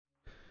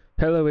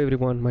Hello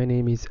everyone, my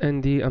name is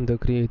Andy, I'm the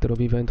creator of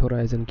Event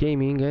Horizon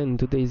Gaming, and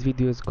today's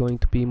video is going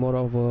to be more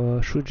of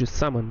a should you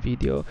summon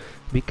video,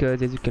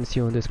 because as you can see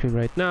on the screen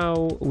right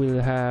now,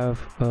 we'll have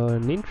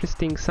an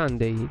interesting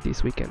Sunday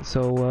this weekend.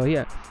 So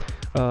yeah,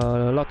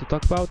 a lot to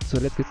talk about, so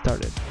let's get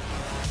started.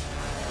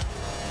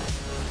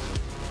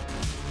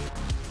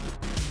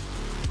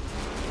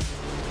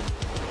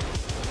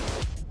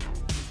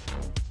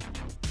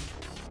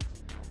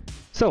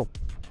 So,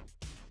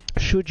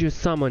 should you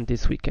summon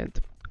this weekend?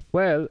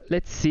 Well,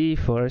 let's see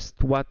first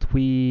what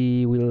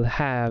we will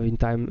have in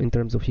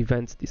terms of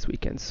events this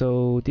weekend.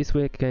 So this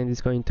weekend is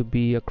going to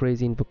be a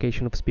crazy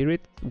Invocation of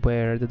Spirit,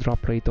 where the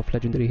drop rate of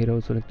legendary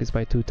heroes will increase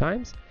by 2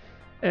 times,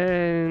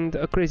 and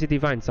a crazy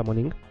divine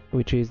summoning,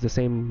 which is the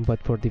same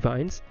but for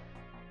divines.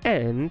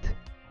 And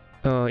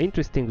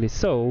interestingly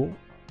so,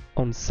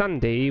 on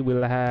Sunday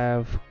we'll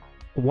have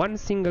one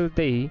single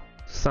day to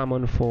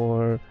summon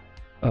for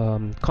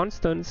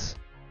Constance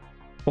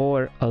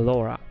or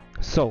Alaura.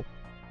 So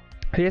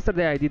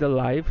yesterday I did a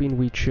live in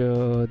which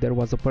there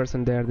was a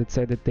person there that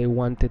said that they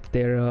wanted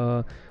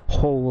their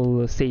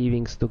whole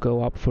savings to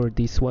go up for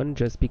this one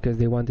just because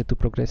they wanted to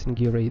progress in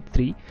Gear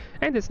 3,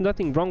 and there's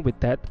nothing wrong with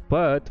that,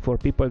 but for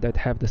people that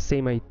have the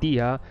same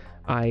idea,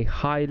 I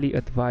highly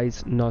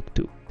advise not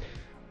to.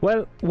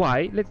 Well,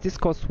 why? Let's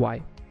discuss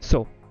why.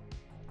 So,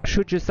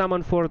 should you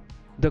summon for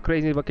the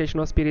crazy Invocation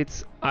of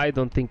Spirits? I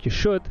don't think you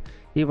should.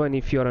 Even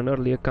if you're an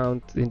early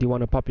account and you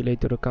want to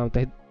populate your account,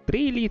 I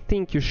really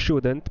think you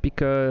shouldn't,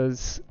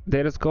 because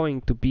there's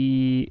going to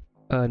be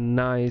a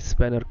nice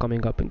banner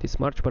coming up in this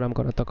March, but I'm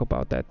gonna talk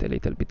about that a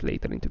little bit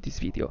later into this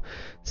video.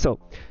 So,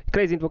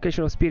 crazy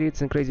Invocation of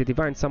Spirits and crazy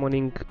divine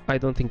summoning, I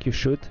don't think you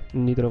should.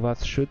 Neither of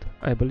us should,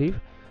 I believe.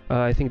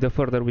 I think the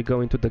further we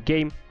go into the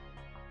game,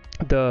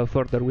 the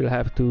further we'll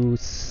have to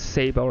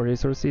save our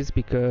resources,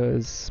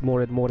 because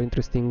more and more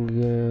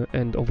interesting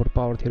and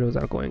overpowered heroes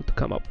are going to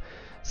come up.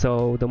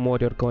 So the more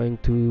you're going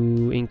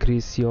to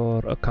increase your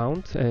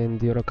account and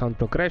your account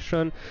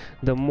progression,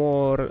 the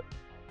more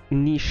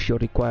niche your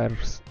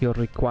requirements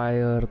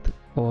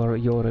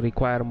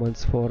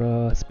for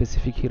a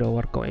specific hero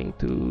are going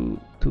to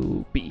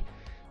be.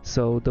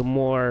 So the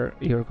more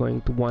you're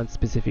going to want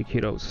specific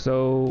heroes.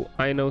 So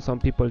I know some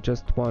people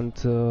just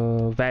want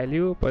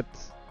value, but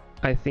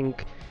I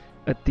think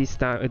at this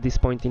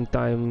point in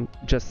time,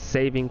 just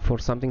saving for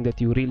something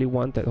that you really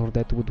want or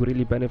that would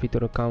really benefit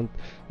your account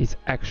is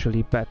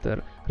actually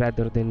better,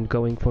 rather than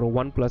going for a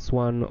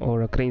 1+1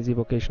 or a crazy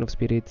Invocation of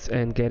Spirits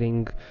and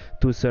getting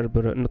two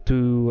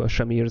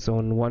Shamirs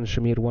on one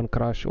Shamir, one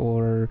Crush,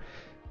 or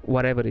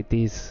whatever it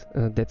is.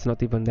 That's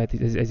not even that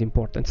is as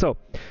important. So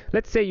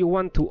let's say you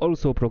want to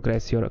also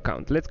progress your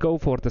account. Let's go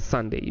for the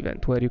Sunday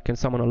event where you can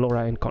summon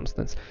Alaura and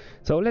Constance.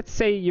 So let's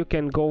say you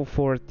can go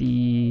for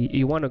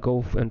you want to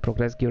go and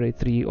progress Gear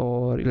 3,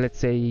 or let's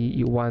say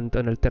you want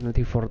an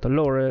alternative for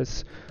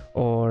Dolores,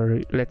 or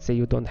let's say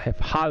you don't have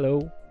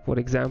Hallow, for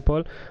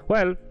example.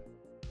 Well,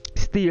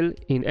 still,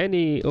 in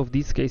any of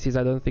these cases,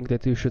 I don't think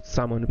that you should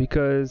summon,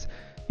 because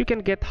you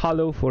can get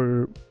Hallow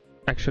for...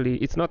 Actually,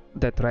 it's not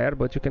that rare,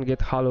 but you can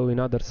get Hallow in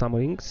other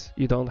summonings.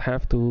 You don't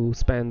have to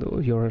spend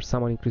your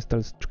summoning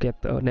crystals to get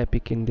an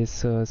epic in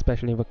this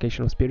special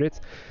Invocation of Spirits.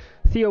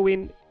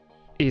 Theowin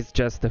is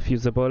just a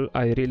fusible.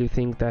 I really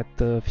think that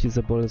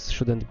fusibles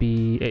shouldn't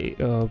be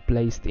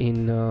placed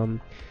in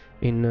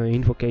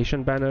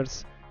invocation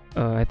banners.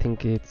 I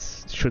think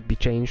it should be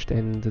changed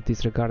and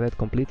disregarded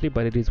completely,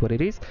 but it is what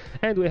it is.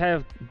 And we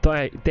have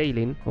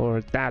Dalin,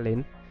 or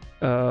Dalin,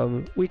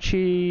 which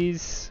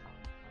is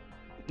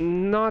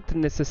not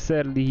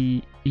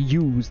necessarily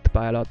used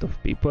by a lot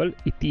of people.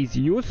 It is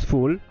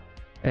useful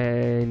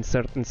in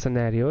certain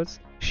scenarios.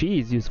 She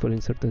is useful in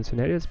certain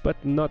scenarios, but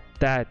not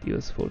that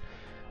useful.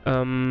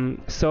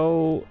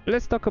 So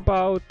let's talk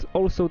about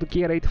also the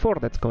Gear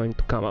 8.4 that's going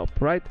to come up,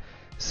 right?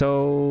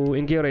 So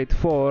in Gear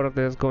 8.4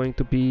 there's going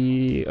to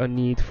be a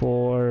need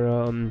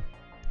for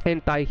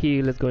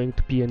anti-heal, is going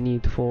to be a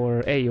need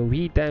for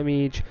AoE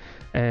damage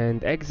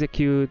and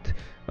execute.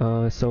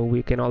 So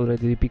we can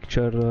already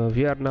picture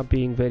Vierna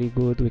being very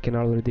good. We can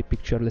already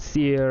picture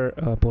Lesir,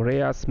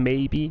 Boreas,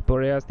 maybe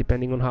Boreas,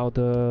 depending on how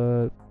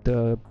the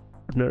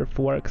nerf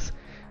works,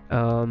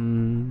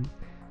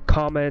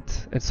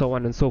 Comet, and so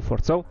on and so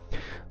forth. So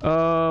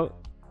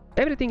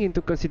everything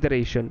into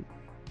consideration,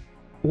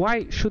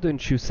 why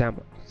shouldn't you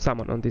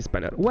summon on this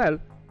banner? Well,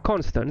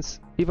 Constance,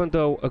 even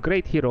though a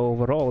great hero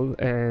overall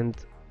and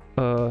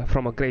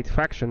from a great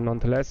faction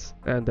nonetheless,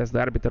 and that's the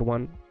Arbiter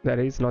one, that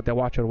is, not the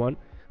Watcher one,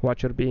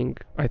 Watcher being,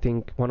 I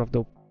think, one of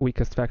the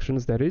weakest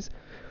factions there is.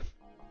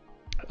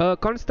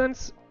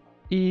 Constance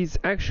is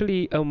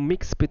actually a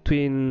mix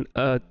between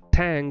a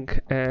tank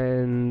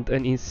and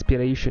an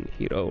inspiration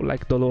hero,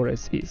 like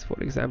Dolores is, for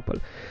example.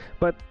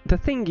 But the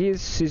thing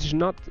is, she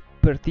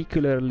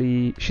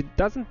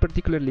doesn't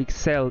particularly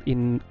excel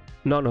in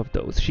none of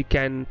those. She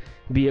can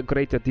be a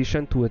great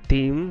addition to a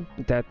team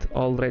that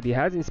already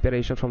has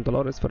inspiration from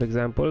Dolores, for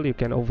example. You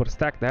can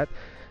overstack that,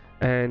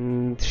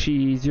 and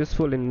she's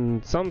useful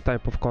in some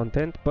type of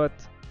content, but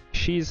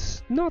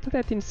she's not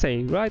that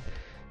insane, right?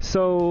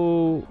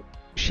 So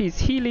she's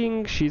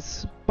healing,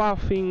 she's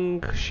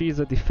buffing, she's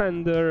a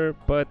defender,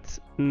 but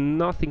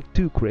nothing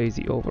too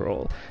crazy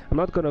overall. I'm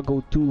not gonna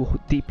go too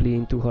deeply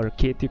into her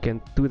kit, you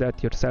can do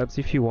that yourselves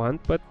if you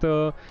want, but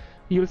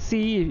you'll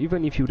see,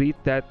 even if you read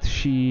that,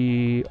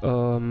 she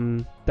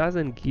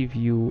doesn't give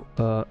you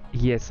a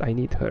yes, I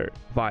need her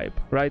vibe,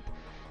 right?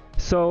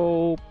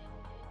 So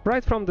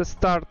right from the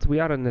start, we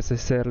aren't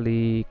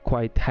necessarily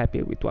quite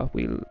happy with what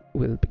we'll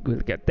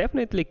get.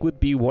 Definitely could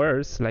be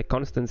worse, like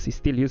Constance is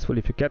still useful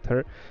if you get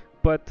her,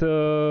 but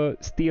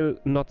still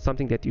not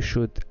something that you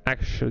should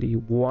actually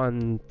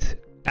want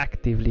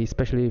actively,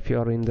 especially if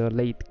you're in the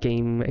late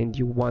game and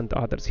you want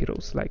other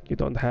heroes, like you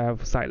don't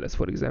have Silas,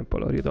 for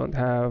example, or you don't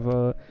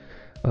have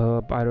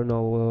I don't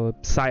know,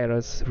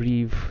 Cyrus,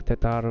 Reeve,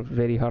 that are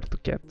very hard to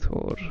get,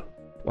 or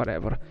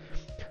whatever.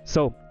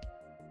 So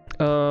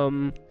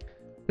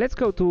let's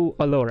go to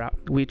Alaura,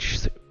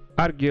 which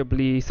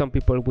arguably some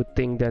people would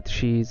think that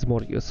she's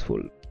more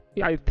useful.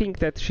 I think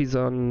that she's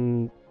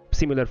on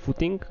similar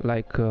footing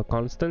like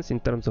Constance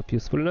in terms of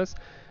usefulness,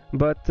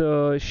 but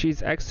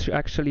she's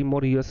actually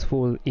more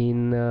useful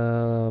in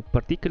a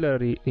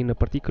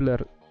particular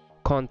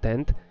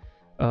content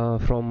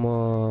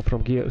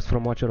from Gears,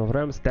 from Watcher of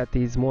Realms, that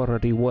is more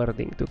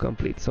rewarding to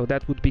complete. So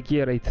that would be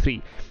Gear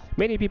 8-3.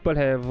 Many people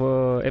have,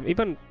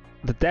 even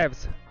the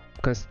devs,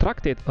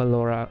 constructed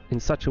Alaura in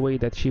such a way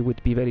that she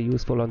would be very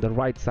useful on the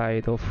right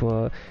side of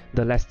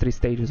the last 3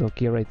 stages of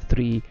Gear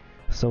 8-3.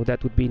 So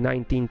that would be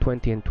 19,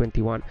 20, and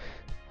 21.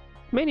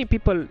 Many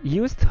people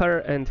used her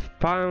and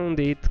found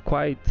it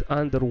quite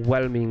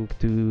underwhelming,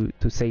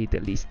 to say the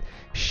least.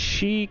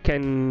 She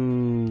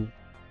can,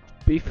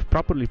 if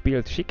properly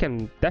built, she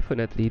can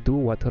definitely do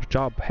what her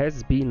job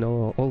has been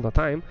all the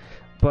time,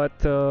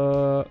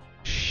 but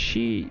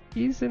she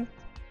isn't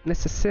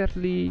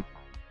necessarily,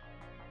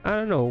 I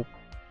don't know,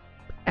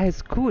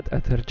 as good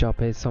at her job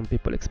as some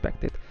people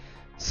expected.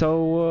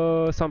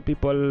 So some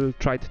people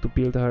tried to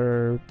build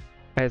her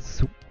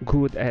as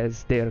good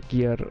as their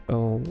gear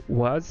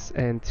was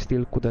and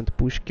still couldn't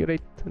push gear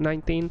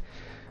 19,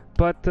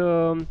 but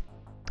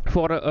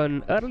for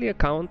an early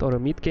account or a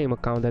mid-game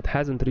account that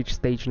hasn't reached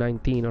stage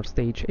 19 or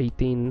stage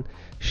 18,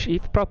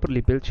 if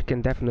properly built, she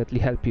can definitely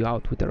help you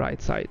out with the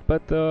right side.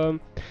 But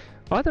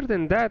other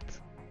than that,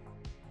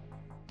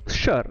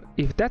 sure,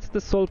 if that's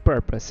the sole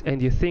purpose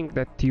and you think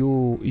that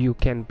you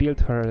can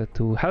build her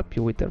to help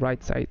you with the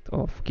right side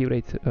of gear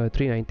rate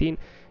 319,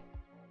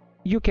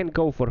 you can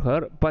go for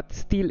her, but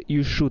still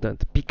you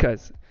shouldn't,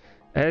 because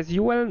as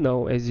you well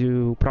know, as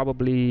you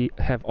probably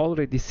have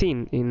already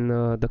seen in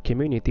the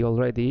community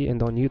already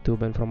and on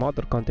YouTube and from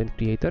other content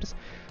creators,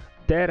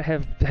 there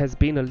has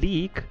been a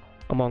leak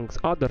amongst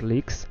other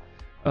leaks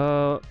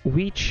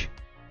which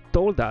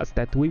told us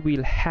that we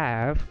will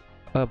have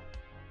a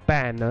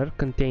banner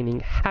containing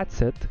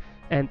Hatset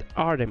and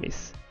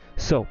Artemis.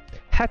 So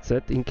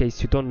Hatset, in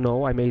case you don't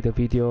know, I made a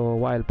video a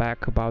while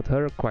back about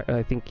her,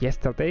 I think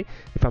yesterday,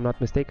 if I'm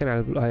not mistaken.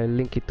 I'll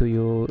link it to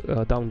you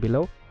down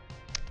below.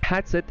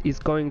 Hatset is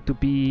going to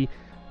be,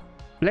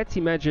 let's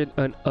imagine,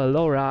 an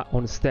Alaura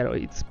on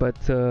steroids, but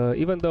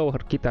even though her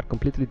kit are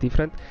completely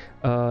different,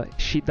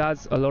 she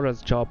does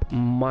Alaura's job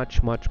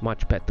much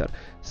better.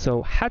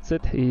 So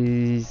Hatset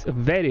is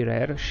very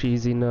rare.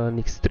 She's in an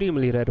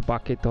extremely rare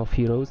bucket of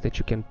heroes that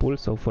you can pull.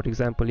 So for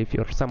example, if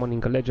you're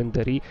summoning a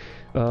legendary,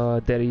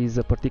 there is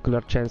a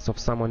particular chance of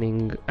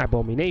summoning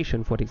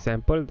Abomination, for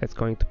example. That's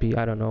going to be,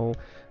 I don't know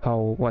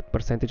what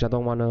percentage. I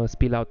don't want to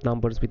spill out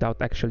numbers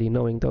without actually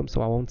knowing them,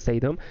 so I won't say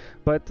them,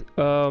 but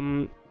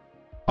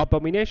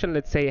Abomination,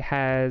 let's say,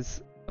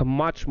 has a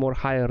much more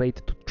higher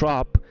rate to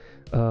drop,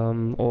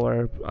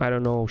 or I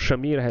don't know,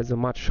 Shamir has a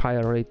much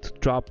higher rate to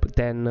drop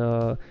than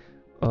a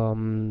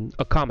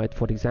Comet,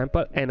 for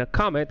example, and a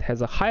Comet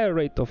has a higher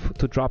rate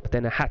to drop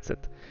than a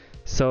Hatset.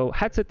 So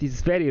Hatset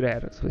is very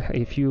rare. So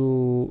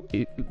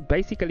it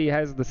basically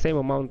has the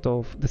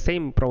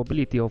same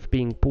probability of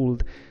being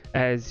pulled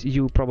as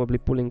you probably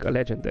pulling a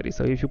legendary.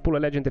 So if you pull a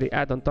legendary,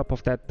 add on top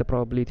of that the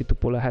probability to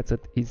pull a Hatset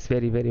is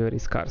very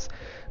scarce.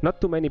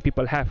 Not too many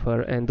people have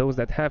her, and those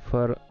that have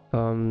her,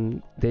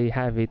 they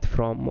have it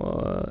from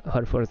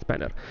her first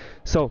banner.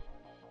 So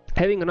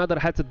having another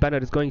Hatset banner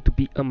is going to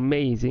be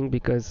amazing,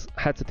 because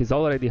Hatset is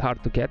already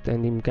hard to get,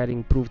 and in getting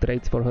improved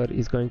rates for her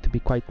is going to be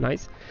quite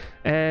nice.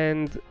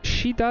 And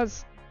she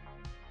does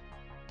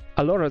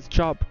Alaura's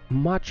job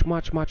much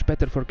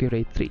better for Gear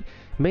 8-3.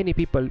 Many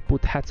people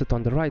put Hatset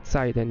on the right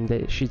side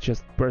and she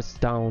just bursts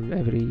down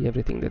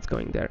everything that's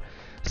going there.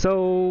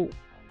 So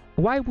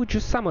why would you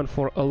summon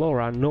for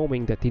Alaura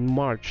knowing that in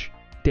March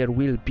there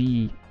will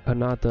be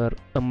another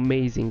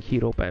amazing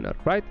hero banner,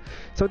 right?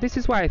 So this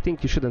is why I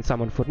think you shouldn't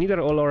summon for neither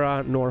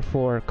Alaura nor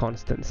for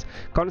Constance.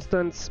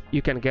 Constance,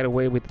 you can get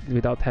away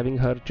without having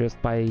her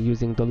just by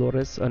using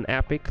Dolores, an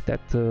epic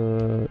that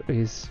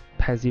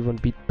has even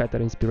better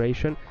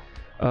inspiration.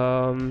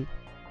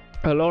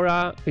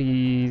 Alaura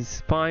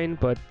is fine,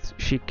 but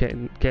she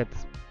can get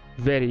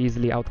very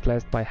easily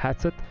outclassed by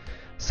Hatset,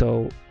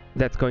 so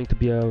that's going to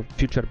be a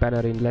future banner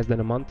in less than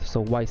a month,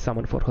 so why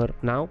summon for her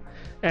now?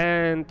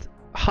 And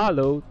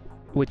Hollow,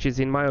 which is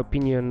in my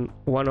opinion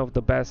one of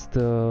the best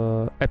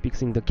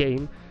epics in the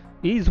game,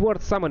 is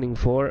worth summoning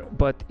for,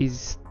 but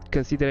is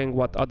considering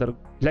what other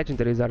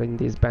legendaries are in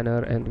this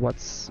banner and what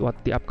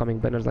the upcoming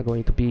banners are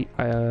going to be,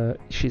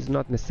 she's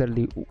not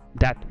necessarily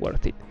that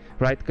worth it,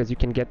 right? Because you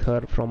can get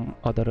her from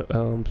other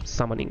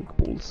summoning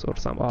pools or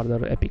some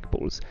other epic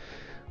pools.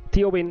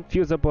 Theowin,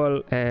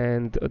 fusible,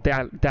 and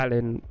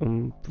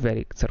Dalen,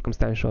 very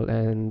circumstantial,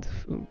 and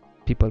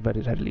people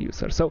very rarely use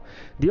her. So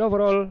the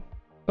overall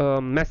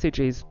message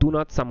is: do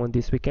not summon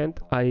this weekend.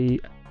 I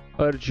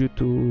urge you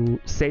to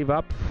save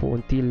up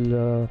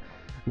until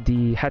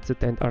the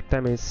Hatset and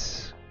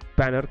Artemis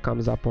banner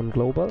comes up on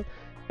global.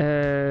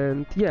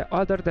 And yeah,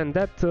 other than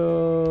that,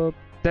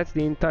 that's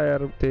the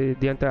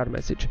entire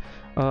message.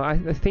 I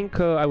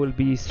think I will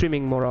be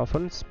streaming more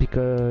often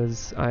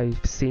because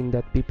I've seen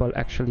that people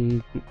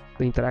actually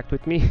interact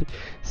with me.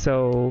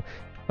 So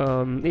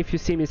if you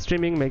see me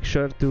streaming, make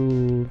sure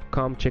to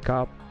come check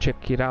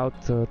it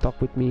out,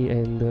 talk with me,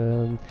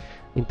 and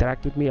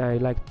interact with me. I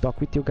like to talk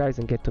with you guys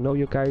and get to know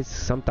you guys.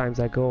 Sometimes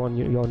I go on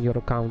your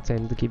accounts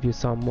and give you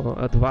some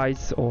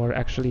advice, or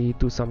actually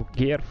do some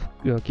gear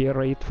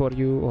raid for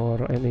you,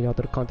 or any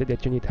other content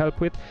that you need help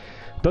with.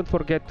 Don't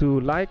forget to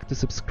like, to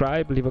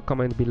subscribe, leave a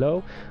comment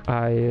below.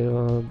 I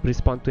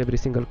respond to every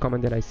single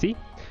comment that I see.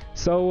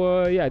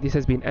 So yeah, this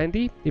has been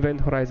Andy,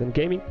 Event Horizon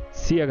Gaming.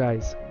 See ya,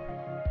 guys.